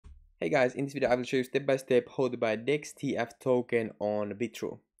Hey guys, in this video I will show you step by step how to buy DEXTF token on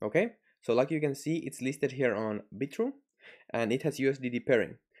Bitrue. Okay, so like you can see, it's listed here on Bitrue and it has USDT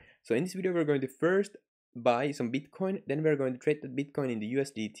pairing. So in this video we're going to first buy some Bitcoin, then we're going to trade that Bitcoin into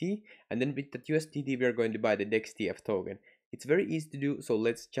USDT, and then with that USDT we're going to buy the DEXTF token. It's very easy to do, so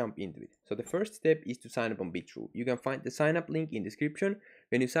let's jump into it. So the first step is to sign up on Bitrue. You can find the sign up link in description.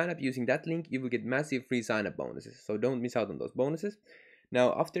 When you sign up using that link, you will get massive free sign up bonuses, so don't miss out on those bonuses.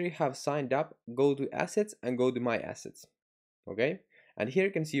 Now, after you have signed up, go to assets and go to my assets. Okay, and here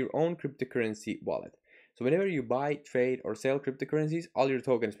you can see your own cryptocurrency wallet. So whenever you buy, trade, or sell cryptocurrencies, all your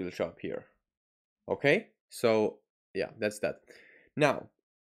tokens will show up here. Okay, so yeah, that's that. Now,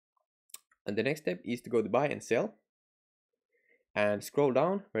 and the next step is to go to buy and sell and scroll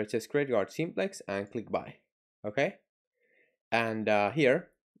down where it says credit card simplex and click buy. Okay, and here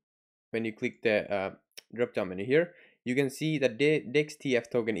when you click the drop down menu here, you can see that the DEXTF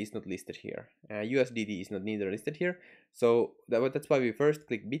token is not listed here. USDT is not neither listed here. So that's why we first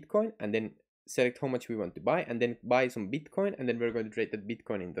click Bitcoin and then select how much we want to buy, and then buy some Bitcoin, and then we're going to trade that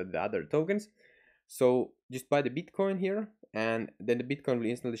Bitcoin into the other tokens. So just buy the Bitcoin here, and then the Bitcoin will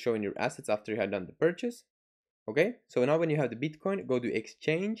instantly show in your assets after you have done the purchase. Okay, so now when you have the Bitcoin, go to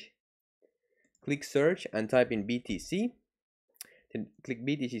exchange, click search and type in BTC. Then click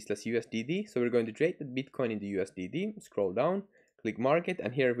BTC/USDT. So we're going to trade that Bitcoin into USDT. Scroll down, click market,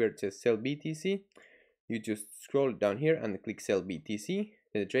 and here where it says sell BTC, you just scroll down here and click sell BTC.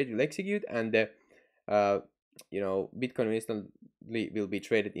 Then the trade will execute, and the Bitcoin instantly will be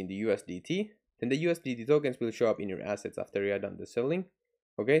traded into USDT. Then the USDT tokens will show up in your assets after you are done the selling.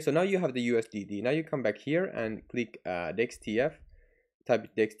 Okay, so now you have the USDT. Now you come back here and click DEXTF,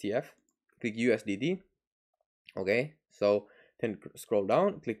 type DEXTF, click USDT. Okay, so then scroll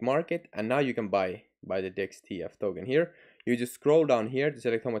down, click market, and now you can buy the DEXTF token here. You just scroll down here to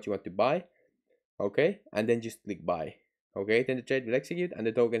select how much you want to buy. Okay, and then just click buy. Okay, then the trade will execute and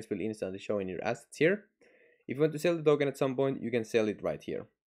the tokens will instantly show in your assets here. If you want to sell the token at some point, you can sell it right here.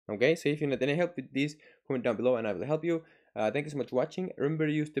 Okay, so if you need any help with this, comment down below and I will help you. Thank you so much for watching. Remember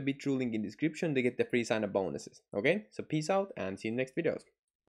to use the Bitrue link in the description to get the free sign up bonuses. Okay, so peace out and see you in the next videos.